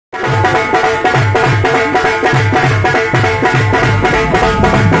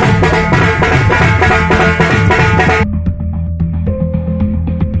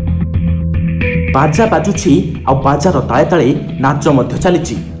बाजा बाजुछि आ बाजार ताले ताले नाच मध्य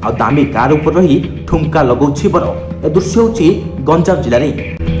चली आ दामी कार उपर रही ठुमका लगौछि बर। ए दृश्य होछि गंजाम जिले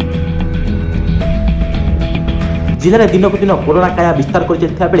में। जिले में दिनकु दिन कोरोना काया विस्तार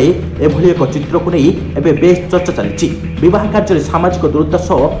कर बेले एभली एक चित्र को नहीं एबे बेस चर्चा चली। विवाह कार्य सामाजिक दूरत्व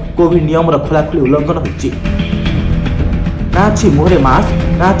सह कोविड नियम खोलाखोली उल्लंघन होइछि। ना अच्छी मुहरे मास्क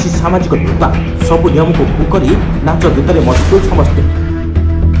ना अच्छी सामाजिक दूरत्व सब नियम को भू कर नाच गीत मजबूत समस्ते।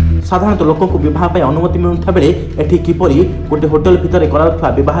 साधारणतः लोक को बह अनुमति मिलुता बेले एठी किपरि गोटे होटेल भितर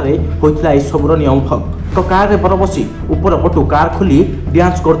बह होता सबूर नियम भंग। तो कार बर बसी ऊपर पटु कार खोली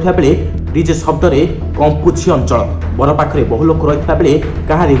डांस करुवा बेले डीजे शब्द रे कंपुछि अंचल। बर पाखरे बहु लोक रही बेले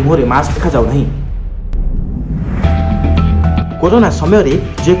कहारी मुहरे मास्क देखा जाउ नहीं। कोरोना समय रे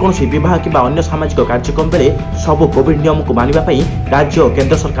जेकोसी विवाह किंबा अन्य सामाजिक कार्यक्रम बेले सब कोविड नियम को मानिबा पई राज्य और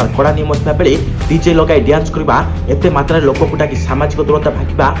केंद्र सरकार कड़ा नियम थिबा बेले डीजे लगाई डांस करबा एते मात्रा लोक को डाकी सामाजिक दूरता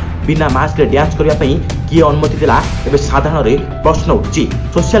भागिबा बिना मास्क रे डांस करबा पई किए अनुमति दिला एबे साधारण रे प्रश्न उठछि।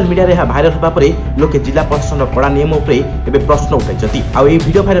 सोशल मीडिया रे भाइरल होबा परे लोके जिला प्रशासन कड़ा नियम उपरे एबे प्रश्न उठाइछथि। आ एई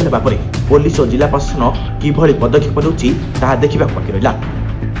वीडियो भाइरल होबा परे पुलिस और जिला प्रशासन किभଳି पदक्षेप नउछि ताहा देखिबा बाकी रहिला।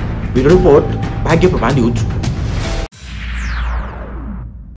 Bureau report Bhagyaprabha news.